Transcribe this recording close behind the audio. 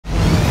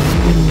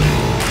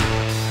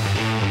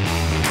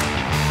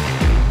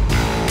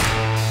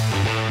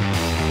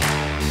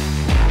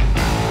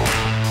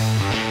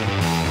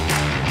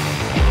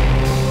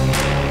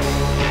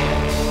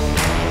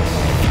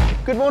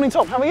Morning,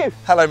 Tom. How are you?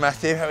 Hello,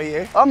 Matthew. How are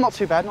you? I'm not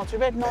too bad, not too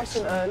bad. Nice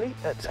and early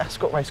at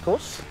Ascot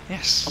Racecourse.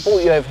 Yes. I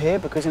brought you over here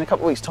because in a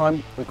couple of weeks'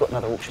 time we've got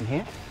another auction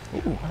here.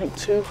 Ooh. I think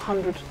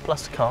 200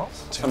 plus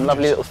cars. 200. Some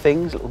lovely little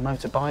things, little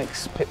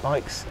motorbikes, pit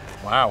bikes.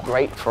 Wow.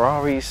 Great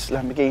Ferraris,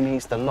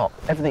 Lamborghinis, the lot.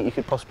 Everything you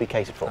could possibly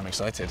cater for. I'm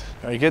excited.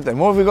 Very good then.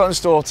 What have we got in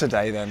store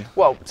today then?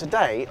 Well,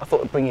 today I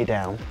thought I'd bring you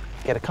down,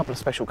 get a couple of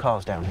special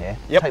cars down here,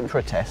 take them for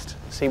a test,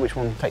 see which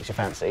one takes your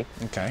fancy.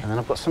 Okay. And then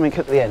I've got something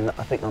at the end that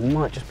I think I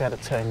might just be able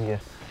to turn your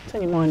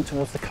mind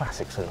towards the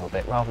classics a little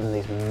bit, rather than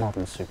these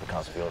modern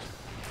supercars of yours.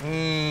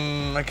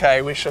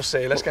 Okay, we shall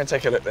see. Let's go and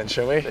take a look then,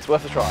 shall we? It's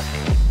worth a try.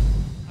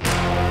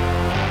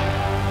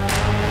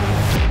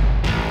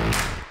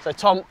 So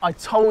Tom, I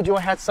told you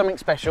I had something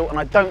special and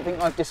I don't think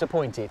I've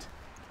disappointed.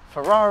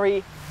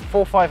 Ferrari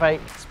 458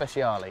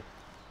 Speciale.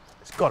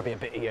 It's got to be a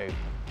bit of you.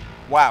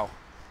 Wow.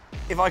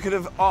 If I could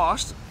have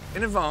asked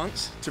in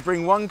advance to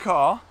bring one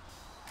car,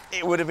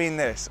 it would have been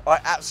this. I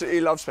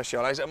absolutely love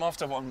Speciales. I'm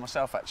after one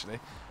myself actually.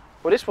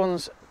 Well, this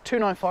one's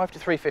 295 to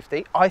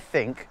 350. I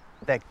think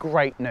they're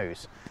great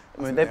news.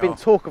 I mean, there's been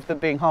talk of them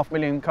being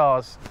 500,000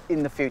 cars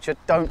in the future.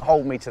 Don't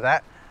hold me to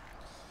that,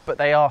 but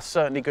they are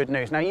certainly good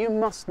news. Now, you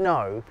must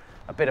know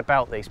a bit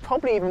about these,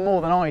 probably even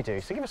more than I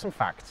do, so give us some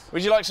facts.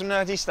 Would you like some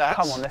nerdy stats?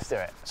 Come on, let's do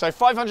it. So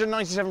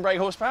 597 brake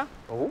horsepower,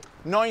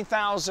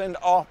 9,000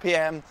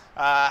 RPM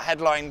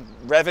headline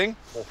revving.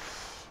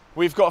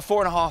 We've got a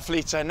 4.5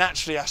 litre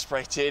naturally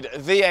aspirated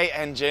V8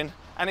 engine,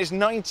 and it's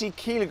 90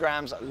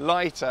 kilograms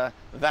lighter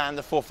than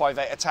the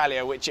 458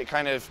 Italia, which it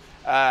kind of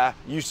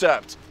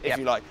usurped, if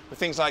you like, with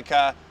things like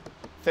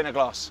thinner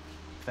glass.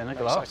 Thinner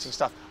glass. Exciting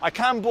stuff. I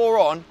can bore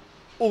on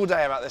all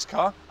day about this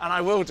car, and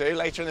I will do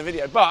later in the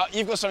video, but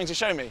you've got something to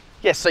show me.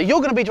 Yes, so you're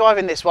going to be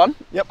driving this one,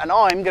 and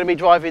I'm going to be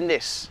driving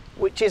this,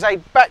 which is a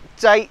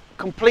backdate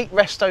complete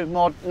resto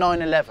mod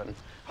 911.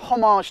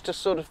 Homage to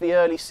sort of the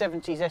early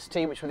 70s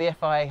ST, which were the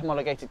FIA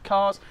homologated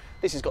cars.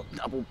 This has got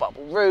double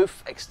bubble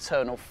roof,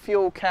 external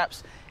fuel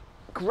caps,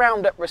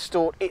 ground up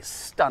restored. It's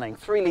stunning.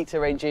 3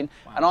 litre engine,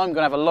 and I'm going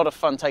to have a lot of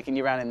fun taking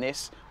you around in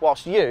this,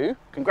 whilst you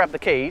can grab the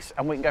keys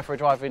and we can go for a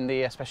drive in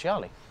the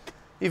Speciale.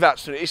 You've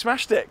absolutely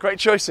smashed it. Great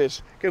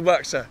choices. Good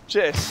work, sir.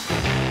 Cheers.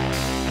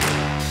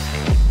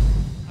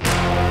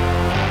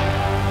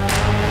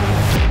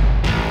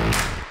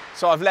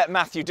 So I've let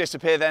Matthew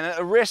disappear then. At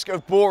the risk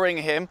of boring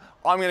him,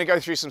 I'm going to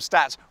go through some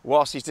stats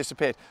whilst he's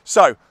disappeared.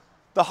 So,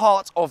 the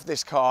heart of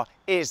this car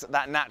is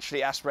that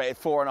naturally aspirated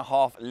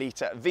 4.5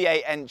 litre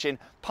V8 engine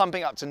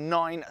pumping up to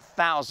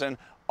 9,000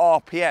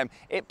 RPM.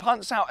 It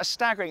punts out a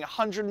staggering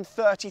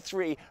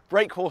 133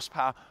 brake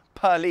horsepower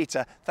per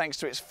litre thanks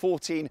to its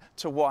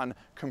 14:1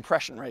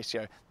 compression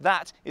ratio.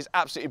 That is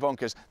absolutely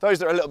bonkers. Those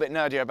that are a little bit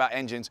nerdier about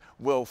engines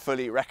will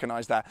fully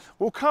recognise that.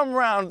 We'll come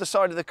round the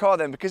side of the car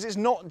then, because it's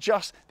not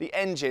just the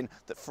engine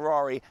that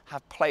Ferrari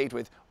have played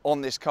with on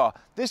this car.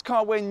 This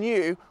car, when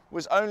new,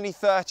 was only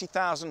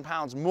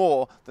 £30,000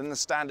 more than the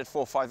standard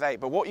 458,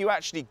 but what you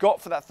actually got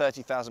for that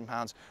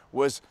 £30,000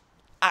 was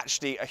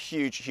actually a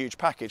huge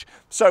package.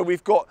 So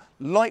we've got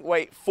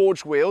lightweight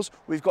forged wheels,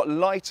 we've got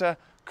lighter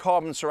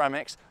carbon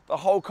ceramics. The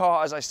whole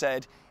car, as I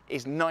said,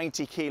 is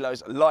 90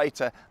 kilos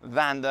lighter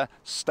than the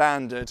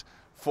standard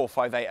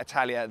 458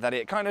 Italia that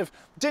it kind of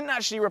didn't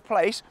actually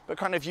replace, but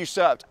kind of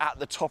usurped at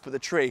the top of the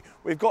tree.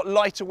 We've got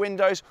lighter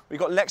windows, we've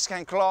got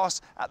Lexicon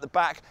glass at the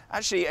back,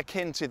 actually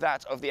akin to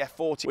that of the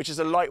F40, which is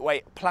a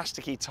lightweight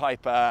plasticky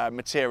type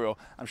material.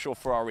 I'm sure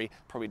Ferrari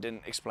probably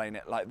didn't explain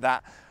it like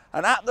that.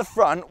 And at the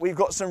front, we've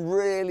got some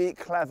really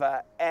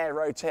clever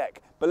aero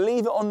tech.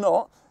 Believe it or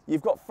not,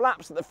 you've got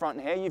flaps at the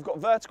front here, you've got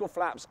vertical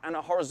flaps and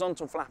a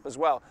horizontal flap as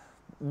well.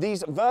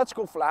 These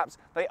vertical flaps,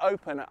 they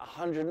open at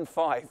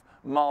 105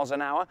 miles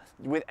an hour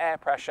with air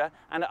pressure,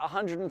 and at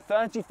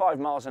 135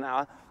 miles an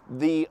hour,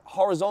 the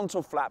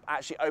horizontal flap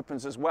actually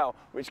opens as well,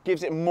 which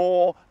gives it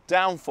more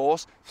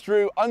downforce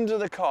through under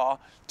the car,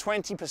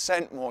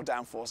 20% more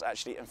downforce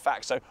actually, in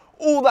fact. So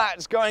all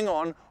that's going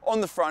on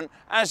the front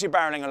as you're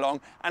barreling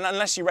along, and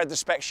unless you read the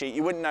spec sheet,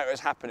 you wouldn't know it was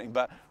happening,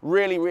 but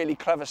really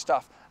clever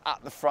stuff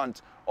at the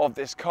front of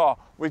this car.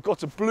 We've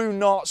got a blue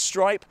Nart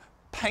stripe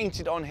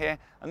painted on here,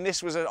 and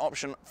this was an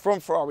option from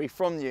Ferrari,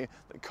 from new,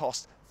 that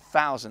cost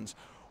thousands.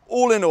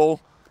 All in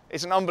all,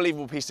 it's an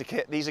unbelievable piece of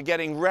kit. These are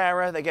getting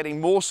rarer, they're getting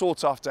more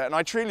sought after, and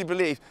I truly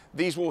believe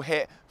these will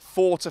hit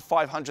 £400,000 to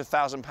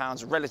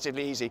 £500,000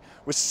 relatively easy,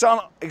 with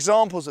some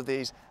examples of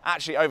these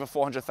actually over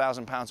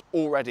 £400,000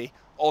 already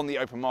on the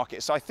open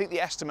market. So I think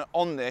the estimate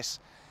on this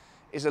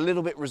is a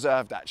little bit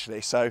reserved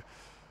actually. So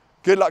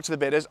good luck to the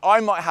bidders. I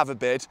might have a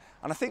bid,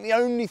 and I think the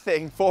only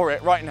thing for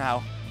it right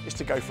now is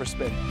to go for a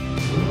spin.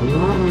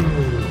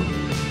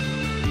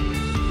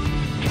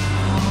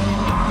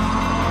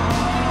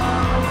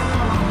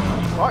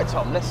 Right,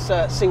 Tom, let's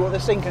see what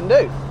this thing can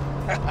do.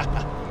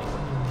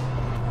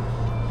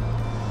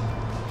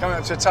 Coming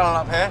up to a tunnel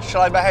up here.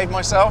 Shall I behave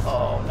myself?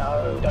 Oh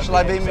no, don't. Shall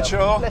I be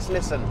mature? Let's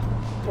listen.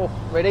 Oh,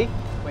 ready?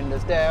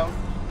 Windows down.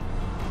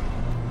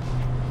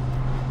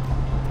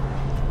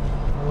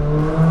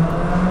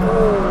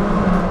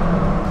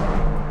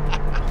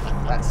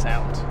 That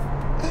sound.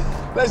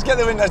 Let's get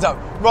the windows up.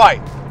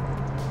 Right,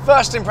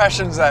 first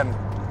impressions then.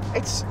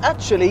 It's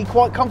actually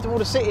quite comfortable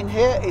to sit in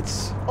here.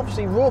 It's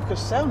obviously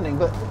raucous sounding,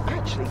 but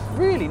actually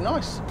really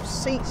nice.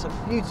 Seats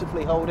are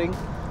beautifully holding,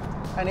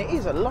 and it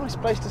is a nice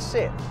place to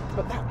sit.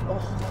 But that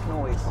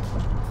noise.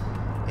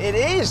 It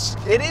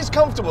is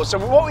comfortable. So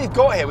what we've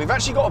got here, we've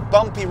actually got a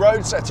bumpy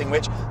road setting,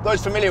 which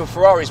those familiar with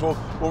Ferraris will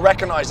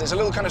recognise. There's a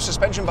little kind of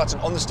suspension button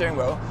on the steering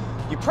wheel.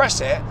 You press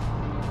it,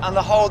 and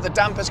the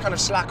dampers kind of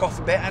slack off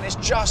a bit, and it's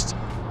just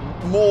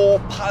more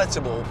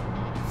palatable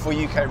for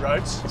UK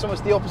roads. It's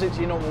almost the opposite to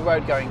your normal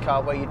road-going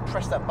car, where you'd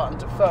press that button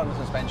to firm the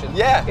suspension.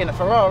 Yeah. In a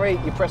Ferrari,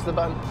 you press the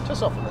button to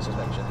soften the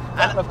suspension.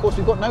 And of course,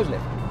 we've got nose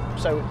lift.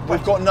 So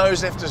we've got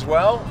nose lift as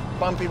well,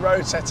 bumpy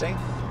road setting.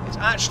 It's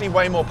actually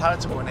way more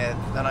palatable in here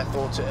than I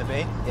thought it would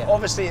be. Yeah.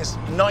 Obviously, it's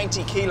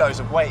 90 kilos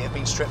of weight have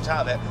been stripped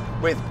out of it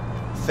with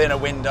thinner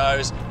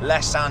windows,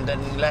 less sanding,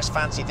 less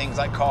fancy things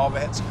like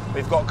carpets.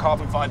 We've got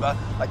carbon fibre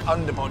like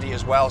underbody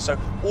as well. So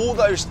all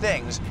those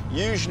things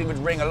usually would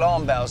ring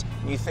alarm bells.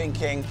 And you're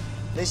thinking,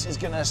 this is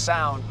going to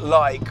sound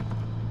like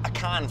a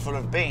can full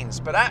of beans,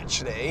 but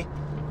actually,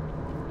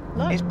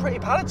 it's pretty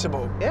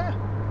palatable. Yeah,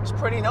 it's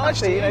pretty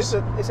nice. Actually, it's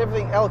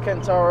everything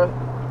Alcantara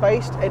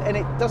based, and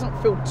it doesn't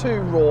feel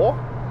too raw.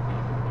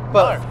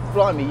 But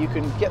blimey, you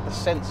can get the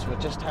sense for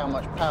just how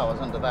much power's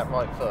under that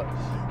right foot.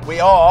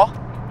 We are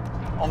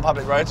on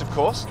public roads, of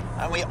course,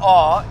 and we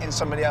are in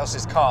somebody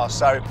else's car.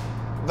 So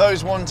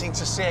those wanting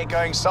to see it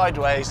going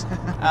sideways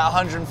at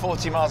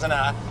 140 miles an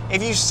hour,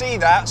 if you see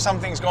that,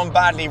 something's gone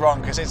badly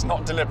wrong because it's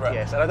not deliberate.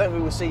 Yes, and I don't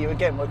think we'll see you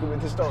again working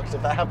with historics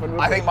if that happened.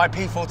 I think my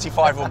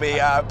P45 will be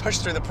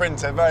pushed through the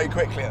printer very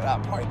quickly at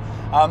that point.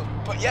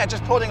 But yeah,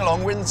 just plodding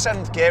along, we're in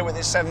 7th gear with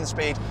its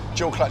 7-speed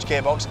dual clutch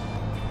gearbox.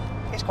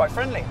 It's quite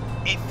friendly.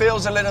 It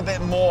feels a little bit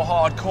more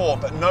hardcore,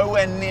 but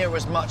nowhere near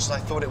as much as I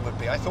thought it would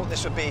be. I thought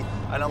this would be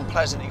an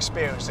unpleasant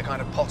experience to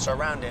kind of potter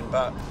around in,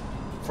 but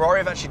Ferrari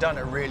have actually done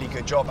a really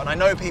good job. And I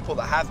know people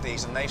that have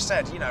these, and they've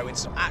said,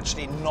 it's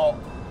actually not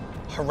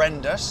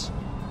horrendous.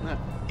 No.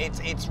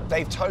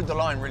 They've towed the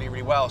line really,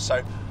 really well.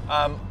 So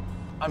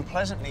I'm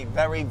pleasantly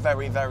very,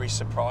 very, very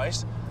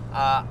surprised.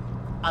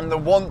 And the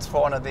want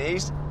for one of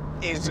these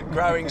is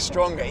growing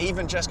stronger,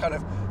 even just kind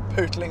of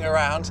pootling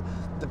around.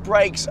 The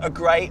brakes are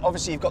great.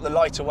 Obviously, you've got the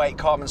lighter weight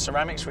carbon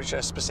ceramics, which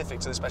are specific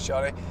to the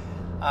Speciale.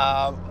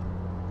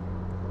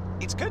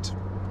 It's good.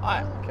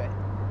 I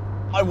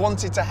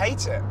wanted to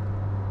hate it.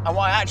 And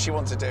what I actually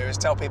want to do is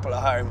tell people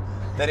at home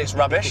that it's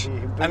rubbish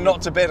and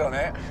not to bid on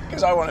it,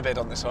 because I want to bid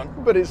on this one.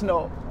 But it's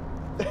not.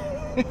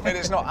 But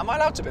it's not. Am I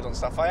allowed to bid on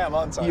stuff? I am,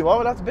 aren't I? You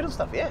are allowed to bid on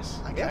stuff, yes.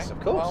 Okay. Yes, of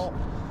course. Well,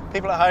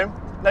 people at home,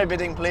 no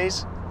bidding,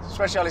 please.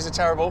 Speciales are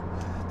terrible.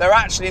 They're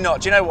actually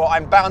not. Do you know what?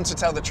 I'm bound to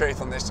tell the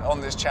truth on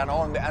this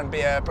channel and be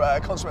a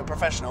consummate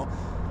professional.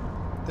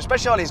 The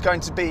Speciale is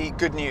going to be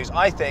good news,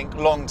 I think,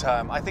 long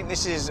term. I think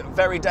this is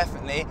very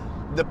definitely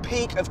the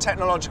peak of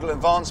technological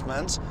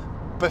advancement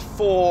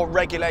before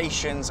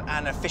regulations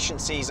and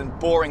efficiencies and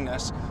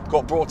boringness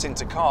got brought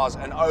into cars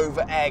and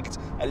over-egged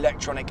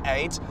electronic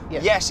aids.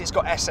 Yes, it's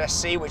got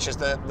SSC, which is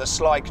the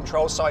slide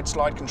control, side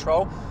slide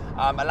control,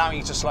 allowing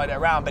you to slide it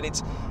around, but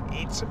it's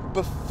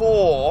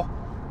before,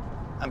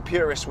 and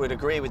purists would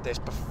agree with this,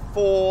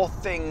 before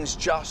things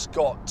just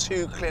got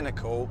too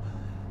clinical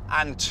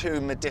and too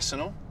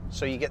medicinal.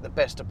 So you get the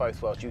best of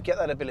both worlds. You get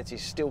that ability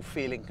to still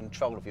feel in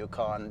control of your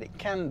car, and it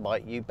can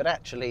bite you, but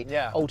actually,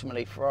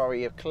 ultimately,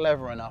 Ferrari are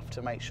clever enough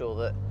to make sure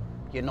that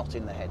you're not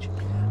in the hedge.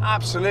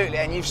 Absolutely,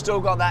 and you've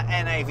still got that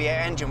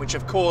NAV8 engine, which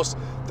of course,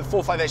 the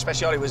 458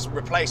 Speciale was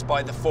replaced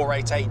by the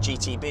 488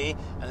 GTB,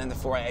 and then the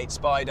 488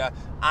 Spider,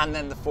 and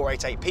then the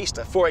 488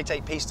 Pista.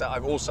 488 Pista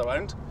I've also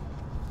owned.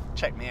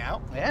 Check me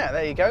out. Yeah,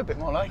 there you go, a bit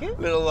more like it.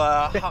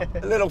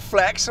 Little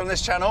flex on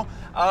this channel.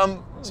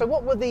 So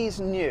what were these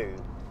new?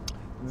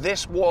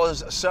 This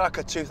was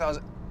circa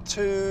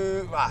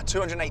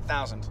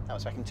 208,000. That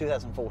was back in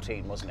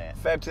 2014, wasn't it?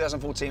 Feb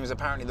 2014 was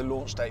apparently the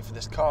launch date for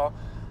this car.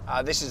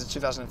 This is a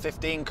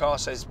 2015 car,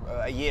 so it's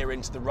a year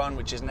into the run,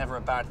 which is never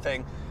a bad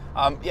thing.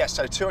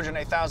 So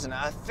 208,000.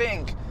 I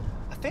think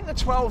the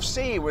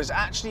 12C was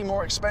actually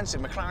more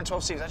expensive. McLaren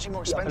 12C was actually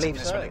more expensive than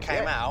this when it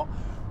came out.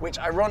 Which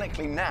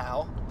ironically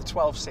now, the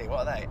 12C,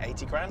 what are they,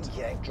 80 grand?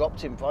 Yeah, it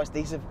dropped in price.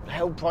 These have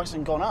held price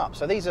and gone up.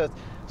 So these are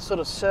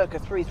sort of circa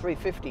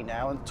 350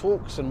 now, and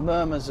talks and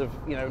murmurs of,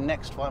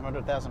 next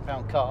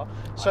 £500,000 car.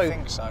 So I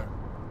think so.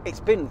 It's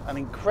been an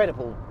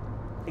incredible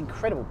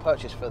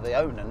purchase for the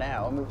owner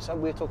now. I mean, so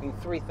we're talking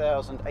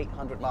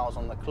 3,800 miles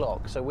on the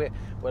clock. So we're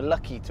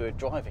lucky to be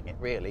driving it,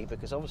 really,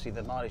 because obviously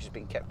the mileage has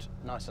been kept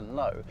nice and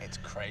low. It's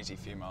crazy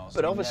few miles.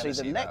 But obviously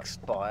the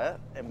next buyer,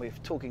 and we're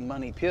talking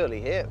money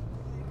purely here,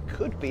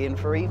 could be in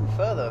for even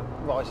further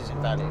rises in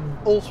value,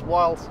 all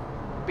whilst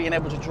being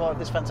able to drive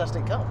this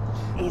fantastic car.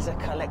 It's a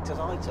collector's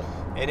item.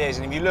 It is,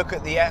 and if you look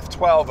at the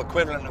F12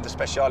 equivalent of the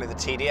Speciale, the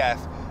TDF,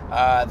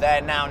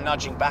 they're now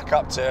nudging back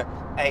up to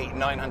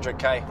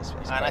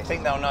 900k, and I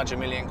think they'll nudge £1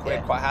 million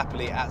quite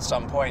happily at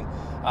some point.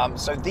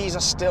 So these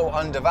are still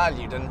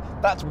undervalued, and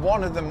that's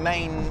one of the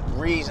main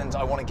reasons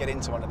I want to get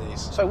into one of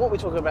these. So what we're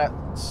talking about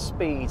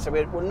speed, so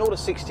we're 0 to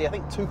 60, I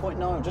think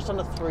 2.9, just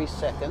under 3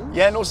 seconds.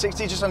 Yeah, 0 to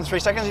 60, just under 3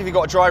 seconds. If you've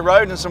got a dry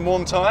road and some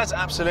warm tyres,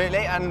 absolutely.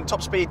 And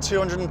top speed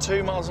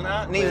 202 miles an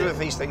hour. Neither of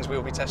these things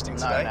we'll be testing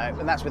today. No,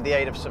 and that's with the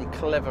aid of some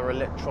clever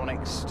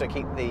electronics to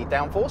keep the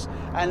downforce.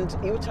 And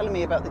you were telling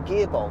me about the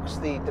gearbox,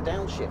 the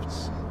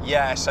downshifts.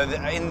 Yeah, so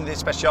in the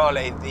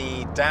Speciale,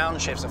 the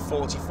downshifts are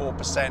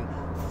 44%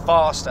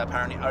 faster,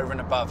 apparently, over and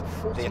above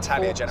the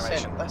Italia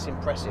generation. That's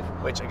impressive.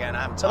 Which, again,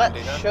 I haven't So time that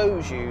to do that.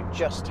 shows you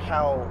just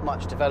how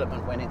much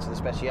development went into the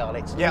Speciale.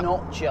 It's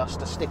not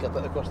just a sticker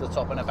put across the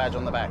top and a badge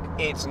on the back.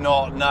 It's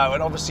not, no.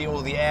 And obviously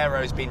all the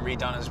aero's been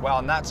redone as well.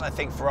 And that's, I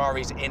think,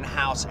 Ferrari's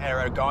in-house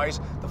aero guys.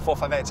 The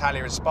 458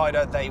 Italia and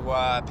Spider, they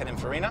were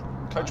Pininfarina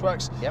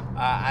Coachworks. Yep.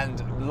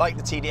 And like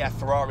the TDF,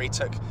 Ferrari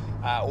took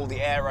all the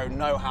aero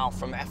know-how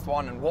from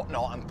F1 and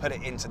whatnot and put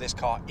it into this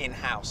car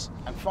in-house.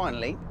 And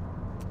finally,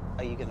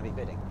 are you going to be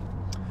bidding?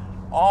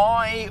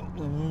 I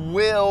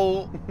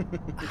will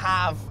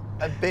have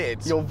a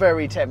bid. You're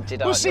very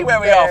tempted, aren't you? We'll see where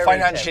we are Very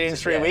financially in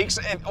tempted, 3 weeks.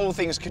 All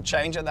things could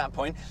change at that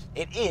point.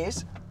 It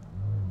is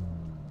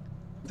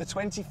the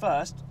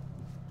 21st,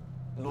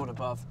 Lord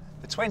above,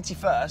 the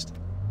 21st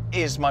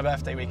is my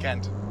birthday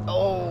weekend.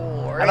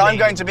 Oh, really? And I'm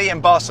going to be in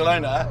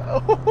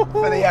Barcelona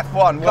for the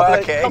F1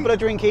 working. Couple of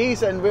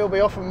drinkies and we'll be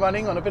off and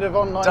running on a bit of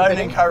online Don't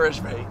bidding.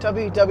 encourage me.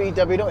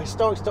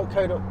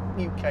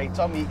 www.historics.co.uk.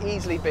 Tom, you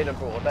easily bid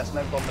abroad. That's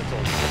no problem at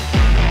all.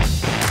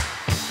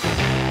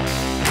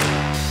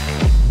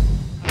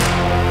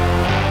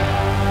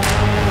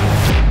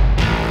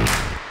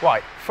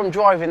 Right, from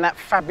driving that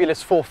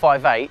fabulous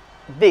 458,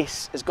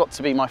 this has got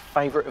to be my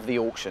favourite of the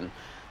auction.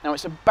 Now,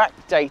 it's a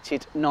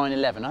backdated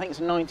 911. I think it's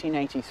a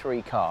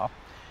 1983 car.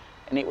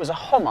 And it was a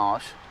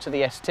homage to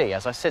the ST,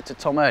 as I said to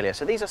Tom earlier.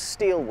 So these are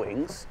steel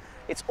wings.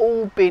 It's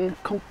all been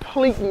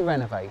completely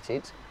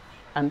renovated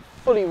and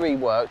fully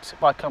reworked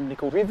by a company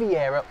called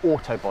Riviera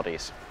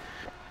Autobodies.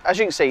 As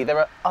you can see, there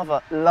are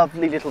other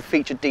lovely little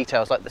featured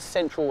details like the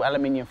central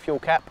aluminium fuel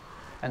cap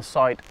and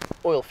side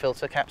oil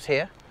filter caps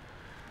here.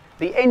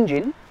 The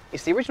engine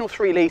is the original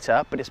 3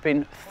 litre, but it's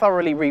been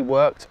thoroughly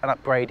reworked and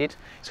upgraded.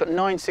 It's got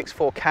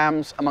 964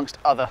 cams, amongst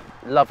other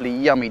lovely,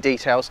 yummy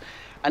details.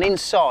 And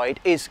inside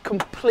is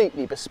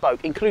completely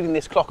bespoke, including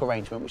this clock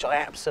arrangement, which I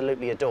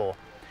absolutely adore.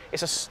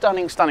 It's a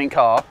stunning, stunning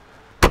car.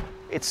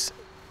 It's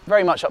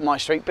very much up my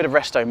street, bit of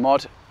resto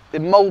mod. The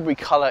mulberry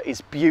colour is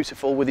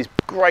beautiful with these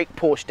great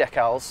Porsche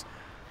decals.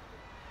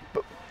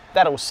 But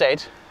that all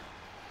said,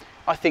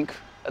 I think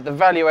at the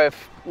value of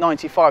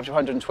 95 to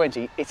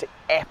 120, it's an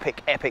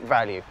epic, epic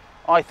value.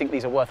 I think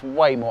these are worth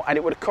way more, and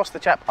it would have cost the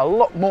chap a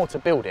lot more to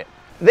build it.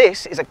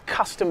 This is a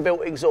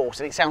custom-built exhaust,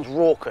 and it sounds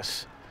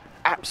raucous.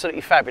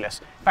 Absolutely fabulous.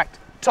 In fact,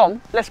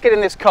 Tom, let's get in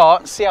this car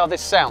and see how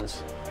this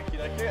sounds. Thank you,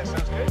 that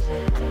sounds good.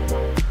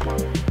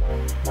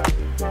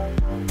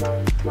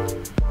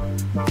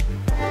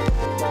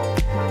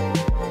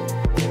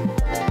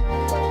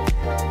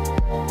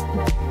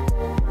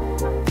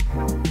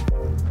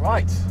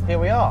 Right, here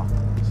we are.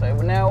 So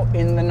we're now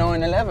in the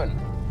 911.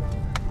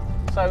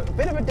 So a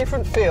bit of a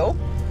different feel.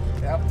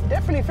 Yep.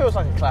 Definitely feels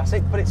like a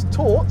classic, but it's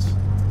taut.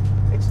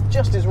 It's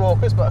just as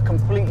raucous, but a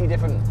completely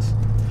different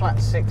flat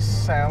 6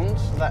 sound,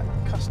 that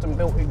custom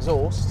built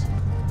exhaust.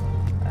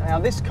 Now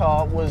this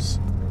car was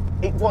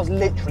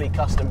literally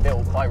custom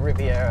built by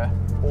Riviera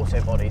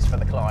Autobodies for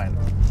the client.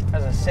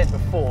 As I said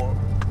before,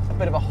 a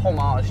bit of a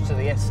homage to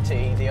the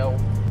ST, the old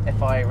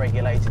FIA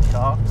regulated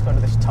car. It's got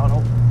this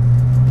tunnel.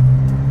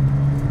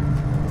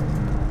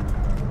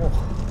 Oh,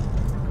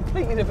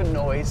 completely different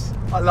noise.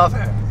 I love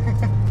it.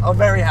 I'm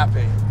very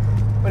happy.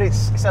 But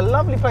it's a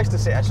lovely place to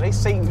sit actually.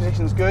 Seating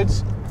position's good.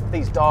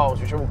 These dials,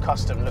 which are all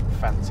custom, look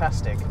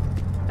fantastic.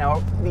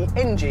 Now, the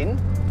engine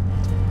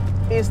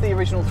is the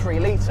original 3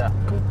 litre,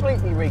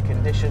 completely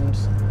reconditioned.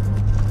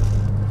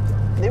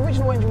 The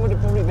original engine would have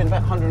probably been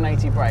about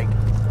 180 brake.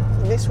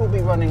 This will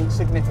be running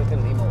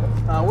significantly more.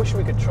 I wish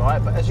we could try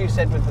it, but as you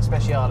said with the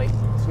Speciale,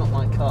 it's not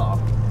my car.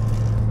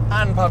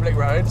 And public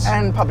roads.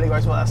 And public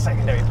roads, well, that's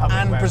secondary public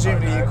roads. And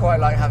presumably you quite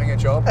like having a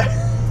job.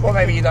 Or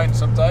maybe you don't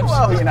sometimes.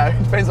 Well, you know,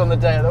 it depends on the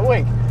day of the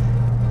week.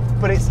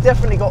 But it's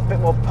definitely got a bit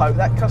more poke.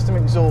 That custom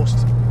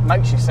exhaust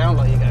makes you sound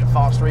like you're going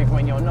faster even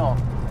when you're not.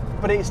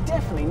 But it's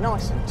definitely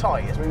nice and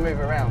tight as we move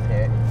around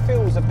here. It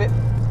feels a bit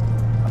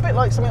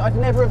like something I'd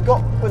never have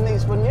got when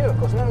these were new, of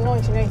course. No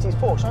 1980s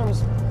Porsche. I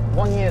was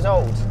 1 year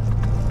old. It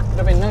would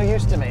have been no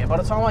use to me. And by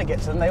the time I get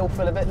to them, they all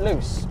feel a bit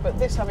loose. But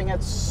this, having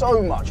had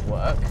so much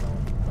work,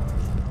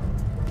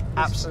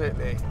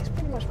 absolutely, it's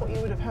pretty much what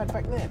you would have had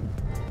back then.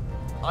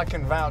 I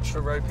can vouch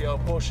for Roadster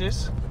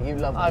Porsches. You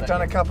love them. I've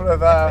done a couple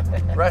of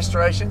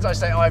restorations. I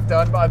say I've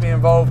done, but I've been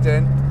involved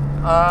in.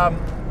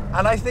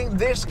 And I think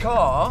this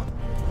car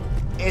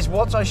is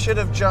what I should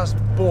have just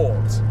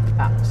bought.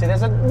 See,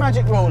 there's a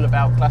magic rule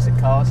about classic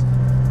cars.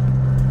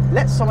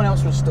 Let someone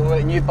else restore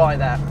it and you buy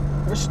that.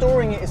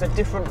 Restoring it is a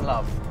different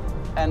love.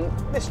 And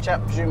this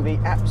chap presumably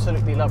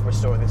absolutely loved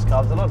restoring this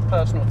car. There's a lot of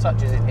personal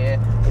touches in here.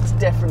 It's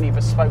definitely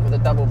bespoke with a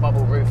double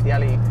bubble roof, the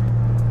alley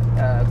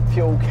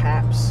fuel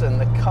caps and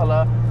the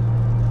colour.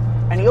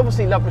 And he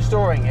obviously loved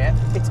restoring it.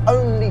 It's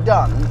only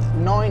done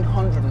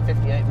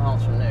 958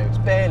 miles from new. It's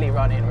barely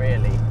running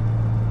really.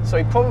 So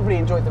he probably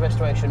enjoyed the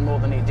restoration more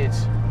than he did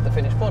the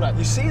finished product.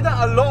 You see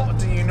that a lot,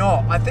 do you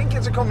not? I think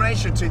it's a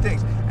combination of two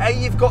things. A,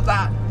 you've got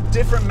that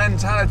different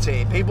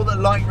mentality. People that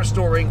like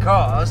restoring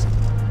cars,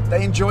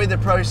 they enjoy the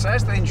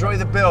process, they enjoy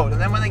the build,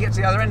 and then when they get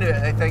to the other end of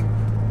it, they think,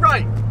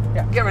 right,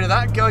 get rid of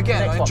that, go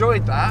again. I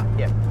enjoyed that.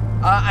 Yeah.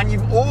 And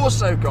you've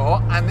also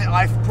got, and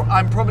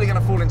I'm probably going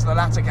to fall into the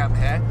latter camp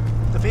here,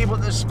 the people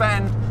that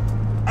spend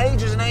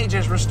ages and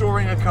ages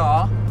restoring a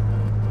car,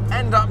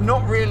 end up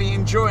not really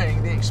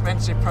enjoying the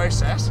expensive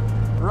process,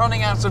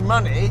 running out of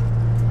money,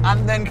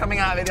 and then coming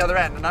out of it the other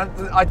end. And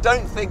I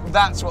don't think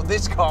that's what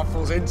this car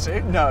falls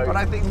into. No. But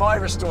I think my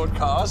restored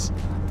cars,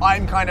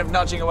 I'm kind of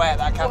nudging away at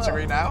that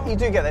category now. You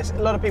do get this.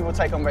 A lot of people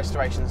take on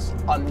restorations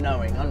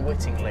unknowing,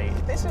 unwittingly.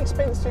 It's an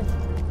expensive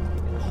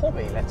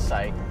hobby, let's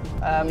say.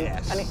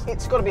 Yes. And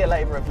it's got to be a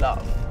labour of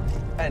love.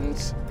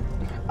 And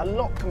a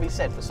lot can be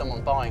said for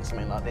someone buying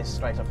something like this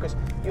straight off, because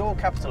you're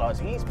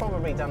capitalising.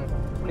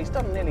 He's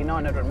done nearly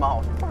 900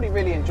 miles. Probably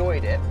really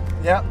enjoyed it.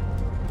 Yeah.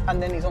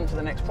 And then he's on to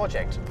the next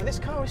project. But this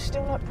car is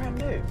still like brand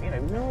new. You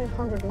know,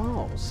 900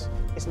 miles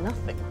is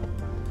nothing.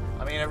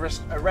 I mean, a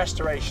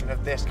restoration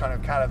of this kind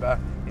of calibre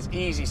is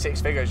easy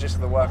 6 figures just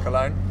for the work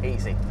alone.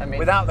 Easy. I mean,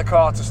 without the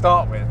car to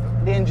start with.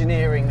 The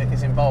engineering that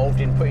is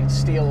involved in putting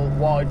steel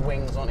wide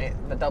wings on it,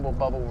 the double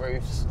bubble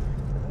roofs,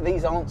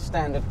 these aren't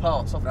standard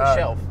parts off the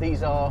shelf.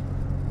 These are,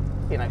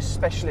 you know,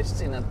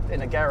 specialists in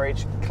a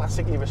garage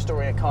classically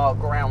restoring a car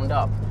ground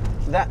up.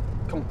 That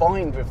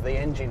combined with the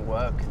engine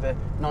work, the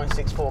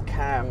 964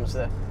 cams,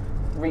 the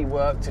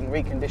reworked and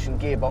reconditioned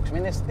gearbox. I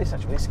mean, this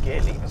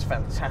gear lever is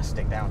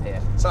fantastic down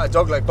here. It's like a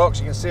dogleg box.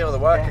 You can see all the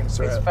workings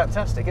through it. It's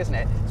fantastic, isn't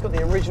it? It's got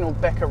the original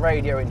Becker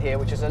radio in here,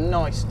 which is a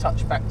nice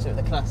touch back to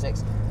the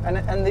classics, and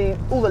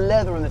all the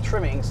leather and the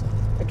trimmings.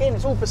 Again,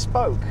 it's all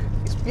bespoke.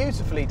 It's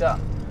beautifully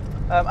done.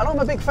 And I'm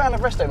a big fan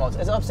of resto mods,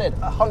 as I've said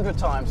 100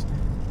 times.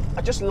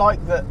 I just like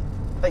that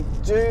they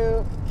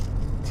do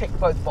tick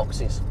both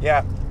boxes.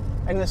 Yeah.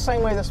 In the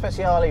same way the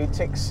Speciale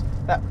ticks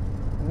that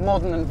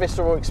modern and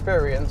visceral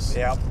experience,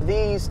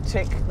 these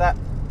tick that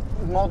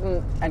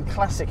modern and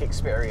classic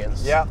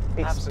experience. Yeah,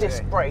 it's absolutely.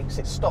 Disc brakes,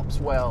 it stops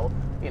well,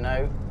 you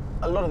know.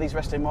 A lot of these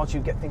resto mods, you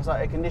get things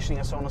like air conditioning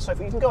and so on and so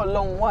forth. You can go a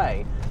long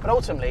way, but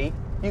ultimately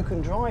you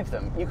can drive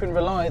them. You can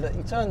rely that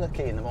you turn the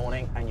key in the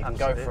morning and you can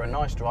go for a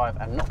nice drive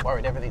and not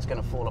worried everything's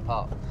going to fall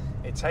apart.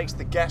 It takes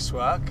the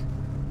guesswork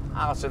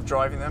out of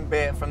driving them, be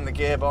it from the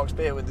gearbox,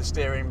 be it with the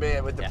steering, be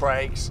it with the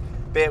brakes,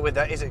 be it with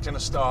the is it going to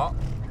start.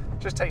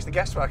 Just takes the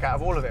guesswork out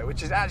of all of it,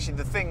 which is actually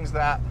the things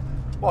that,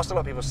 whilst a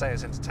lot of people say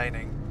it's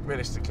entertaining,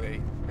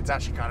 realistically, it's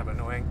actually kind of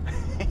annoying.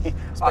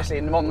 Especially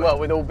in the modern world,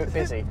 we're all a bit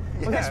busy.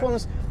 Well, this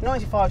one's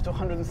 95 to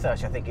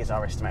 130, I think, is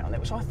our estimate on it,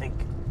 which I think,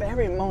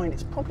 bear in mind,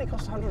 it's probably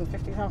cost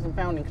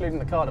 £150,000, including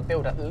the car, to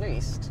build at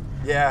least.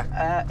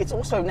 Yeah. It's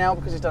also now,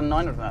 because it's done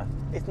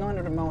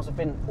 900 miles, have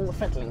been all the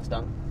fettling's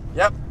done.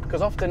 Yep.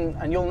 Because often,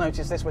 and you'll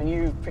notice this when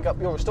you pick up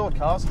your restored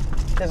cars,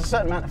 there's a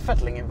certain amount of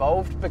fettling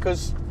involved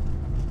because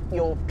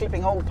you're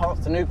clipping old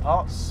parts to new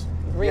parts,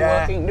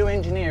 reworking, new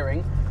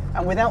engineering,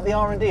 and without the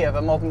R&D of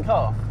a modern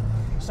car.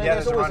 So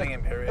there's always a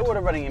running-in period. Always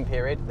a running-in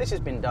period. This has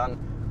been done.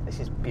 This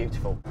is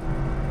beautiful.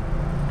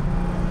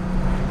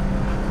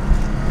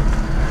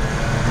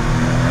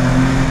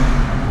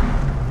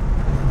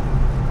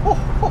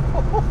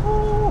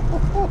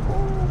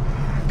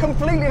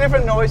 Completely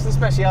different noise than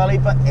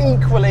Speciale, but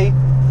equally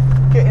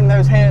getting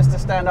those hairs to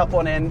stand up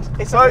on end.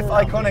 It's both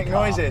iconic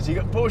noises. You've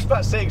got Porsche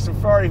Fat 6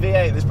 and Ferrari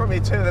V8. There's probably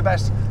two of the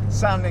best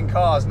sounding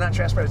cars,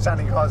 naturally aspirated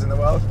sounding cars in the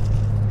world.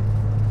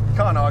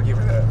 Can't argue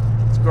with it.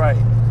 It's great.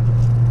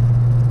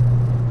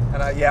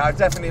 And yeah, I've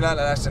definitely learned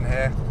a lesson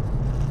here.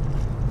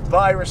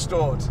 Buy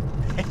restored.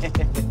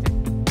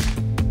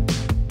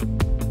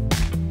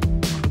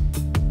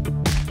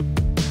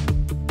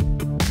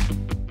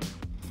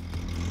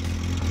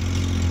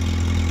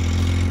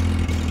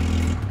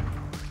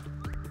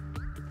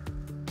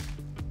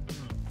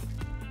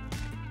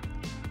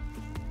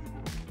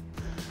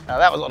 Now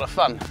that was a lot of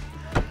fun.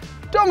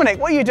 Dominic,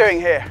 what are you doing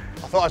here?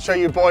 I thought I'd show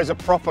you boys a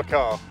proper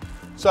car.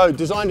 So,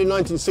 designed in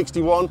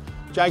 1961,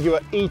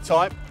 Jaguar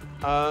E-Type,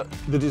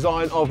 the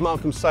design of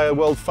Malcolm Sayer,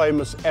 world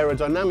famous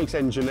aerodynamics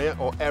engineer,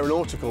 or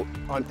aeronautical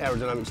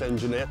aerodynamics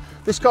engineer.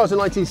 This car's a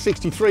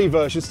 1963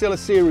 version, still a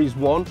Series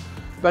 1,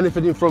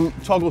 benefiting from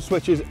toggle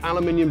switches,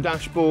 aluminium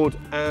dashboard,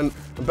 and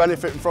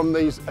benefiting from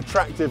these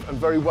attractive and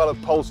very well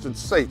upholstered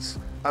seats.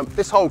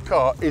 This whole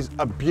car is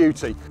a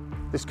beauty.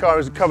 This car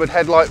is a covered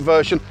headlight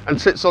version and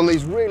sits on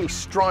these really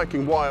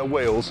striking wire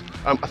wheels.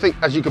 I think,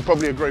 as you could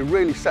probably agree,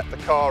 really set the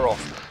car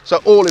off. So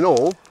all in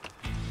all,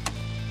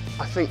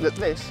 I think that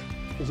this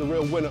is a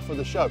real winner for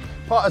the show.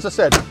 Part, as I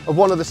said, of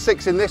one of the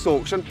 6 in this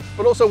auction,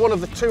 but also one of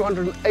the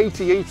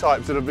 280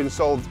 E-Types that have been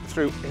sold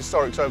through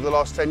Historics over the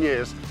last 10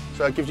 years.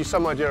 So it gives you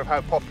some idea of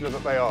how popular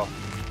that they are.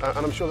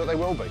 and I'm sure that they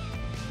will be.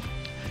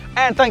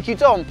 And thank you,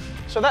 Dom.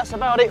 So that's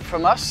about it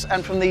from us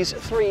and from these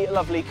 3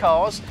 lovely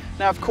cars.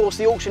 Now, of course,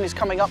 the auction is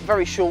coming up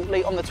very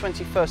shortly on the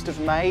 21st of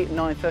May,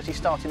 9:30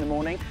 start in the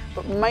morning.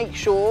 But make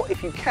sure,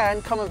 if you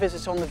can, come and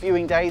visit on the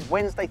viewing days,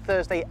 Wednesday,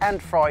 Thursday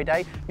and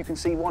Friday. You can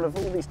see one of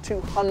all these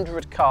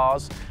 200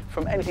 cars,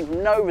 from anything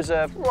from no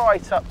reserve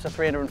right up to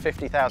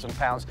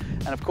 £350,000.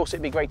 And of course,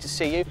 it'd be great to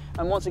see you.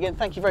 And once again,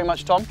 thank you very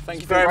much, Tom.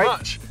 Thank you very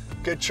much.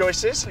 Good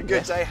choices, a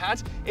good day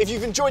had. If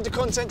you've enjoyed the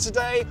content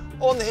today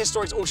on the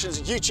Historics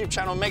Auctions YouTube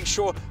channel, make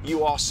sure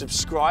you are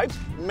subscribed,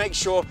 make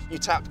sure you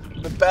tap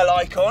the bell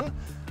icon,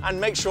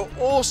 and make sure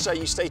also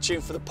you stay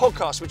tuned for the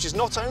podcast, which is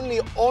not only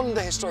on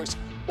the Historics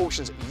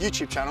Auctions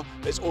YouTube channel,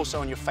 but it's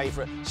also on your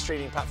favourite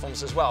streaming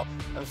platforms as well.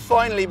 And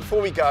finally,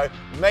 before we go,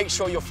 make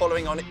sure you're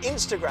following on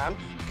Instagram,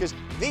 because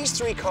these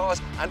 3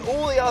 cars and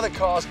all the other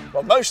cars,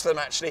 well, most of them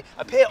actually,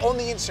 appear on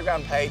the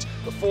Instagram page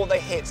before they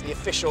hit the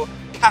official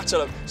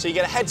catalogue. So you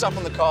get a heads up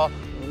on the car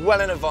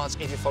well in advance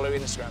if you follow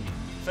Instagram.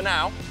 For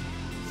now,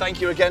 thank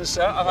you again,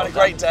 sir. I've had a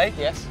great day.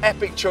 Yes.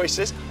 Epic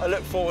choices. I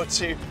look forward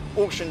to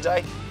auction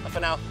day. And for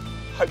now,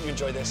 hope you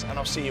enjoyed this, and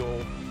I'll see you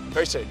all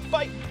very soon.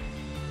 Bye.